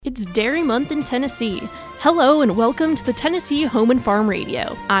It's Dairy Month in Tennessee. Hello and welcome to the Tennessee Home and Farm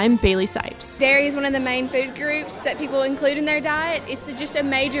Radio. I'm Bailey Sipes. Dairy is one of the main food groups that people include in their diet. It's just a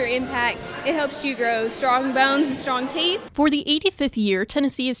major impact. It helps you grow strong bones and strong teeth. For the 85th year,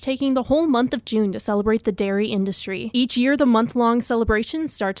 Tennessee is taking the whole month of June to celebrate the dairy industry. Each year, the month-long celebration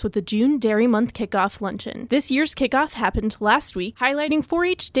starts with the June Dairy Month Kickoff Luncheon. This year's kickoff happened last week, highlighting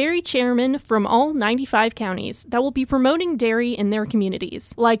 4-H dairy chairmen from all 95 counties that will be promoting dairy in their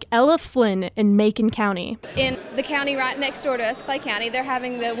communities, like Ella Flynn in Macon County. In the county right next door to us, Clay County, they're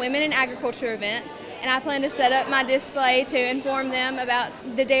having the Women in Agriculture event, and I plan to set up my display to inform them about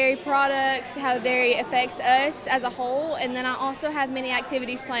the dairy products, how dairy affects us as a whole, and then I also have many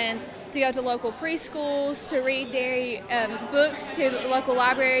activities planned to go to local preschools, to read dairy books to local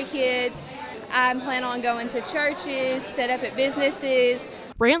library kids. I plan on going to churches, set up at businesses.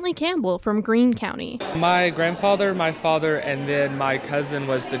 Brantley Campbell from Greene County. My grandfather, my father, and then my cousin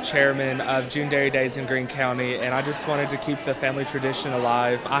was the chairman of June Dairy Days in Greene County, and I just wanted to keep the family tradition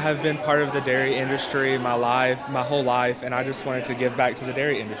alive. I have been part of the dairy industry my whole life, and I just wanted to give back to the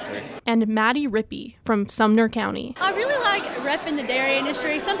dairy industry. And Maddie Rippey from Sumner County. I really like repping the dairy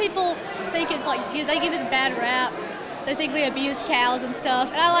industry. Some people think it's like they give it a bad rap. They think we abuse cows and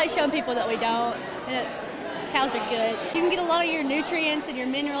stuff, and I like showing people that we don't. And cows are good. You can get a lot of your nutrients and your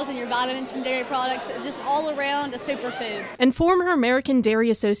minerals and your vitamins from dairy products, just all around a superfood. And former American Dairy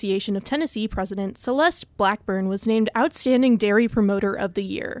Association of Tennessee President Celeste Blackburn was named Outstanding Dairy Promoter of the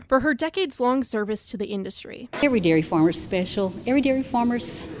Year for her decades-long service to the industry. Every dairy farmer's special. Every dairy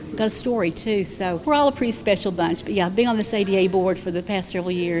farmer's got a story too, so we're all a pretty special bunch. But yeah, being on this ADA board for the past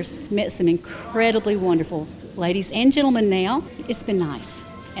several years, met some incredibly wonderful ladies and gentlemen now. It's been nice,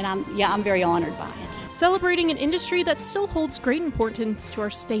 and I'm very honored by it. Celebrating an industry that still holds great importance to our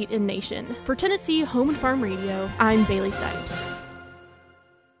state and nation. For Tennessee Home and Farm Radio, I'm Bailey Sipes.